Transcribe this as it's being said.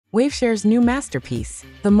Waveshare's new masterpiece,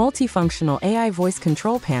 the multifunctional AI voice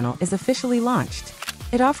control panel, is officially launched.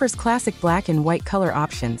 It offers classic black and white color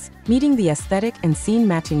options, meeting the aesthetic and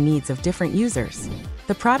scene-matching needs of different users.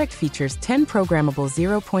 The product features 10 programmable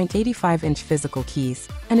 0.85-inch physical keys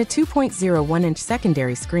and a 2.01-inch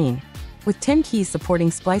secondary screen. With 10 keys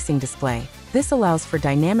supporting splicing display, this allows for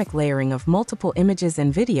dynamic layering of multiple images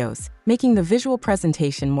and videos, making the visual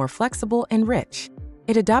presentation more flexible and rich.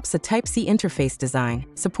 It adopts a Type-C interface design,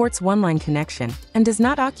 supports one-line connection, and does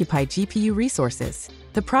not occupy GPU resources.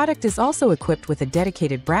 The product is also equipped with a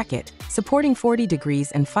dedicated bracket, supporting 40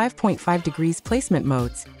 degrees and 5.5 degrees placement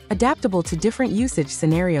modes, adaptable to different usage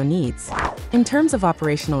scenario needs. In terms of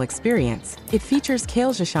operational experience, it features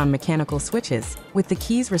Kailshan mechanical switches, with the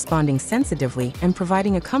keys responding sensitively and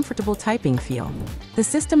providing a comfortable typing feel. The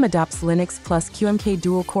system adopts Linux plus QMK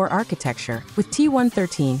dual-core architecture, with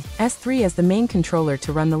T113/S3 as the main controller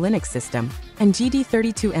to run the Linux system, and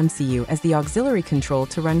GD32 MCU as the auxiliary control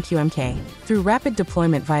to run QMK. Through rapid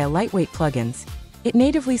deployment via lightweight plugins, it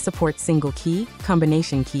natively supports single-key,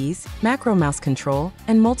 combination keys, macro mouse control,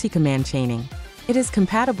 and multi-command chaining. It is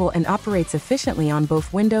compatible and operates efficiently on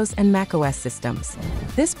both Windows and macOS systems.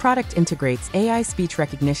 This product integrates AI speech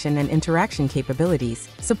recognition and interaction capabilities,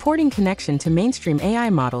 supporting connection to mainstream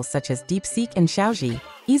AI models such as DeepSeek and Xiaoji,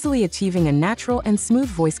 easily achieving a natural and smooth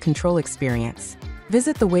voice control experience.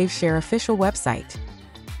 Visit the Waveshare official website.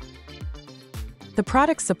 The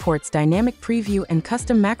product supports dynamic preview and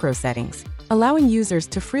custom macro settings, allowing users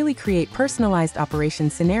to freely create personalized operation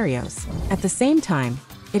scenarios. At the same time,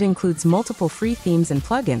 it includes multiple free themes and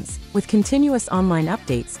plugins, with continuous online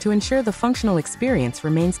updates to ensure the functional experience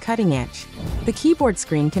remains cutting edge. The keyboard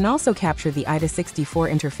screen can also capture the IDA64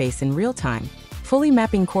 interface in real time, fully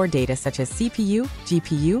mapping core data such as CPU,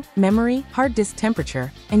 GPU, memory, hard disk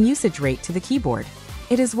temperature, and usage rate to the keyboard.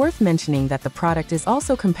 It is worth mentioning that the product is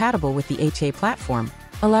also compatible with the HA platform,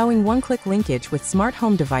 allowing one-click linkage with smart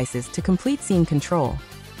home devices to complete scene control.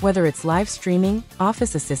 Whether it's live streaming,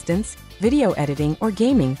 office assistance, video editing, or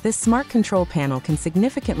gaming, this smart control panel can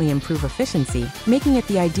significantly improve efficiency, making it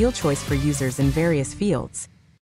the ideal choice for users in various fields.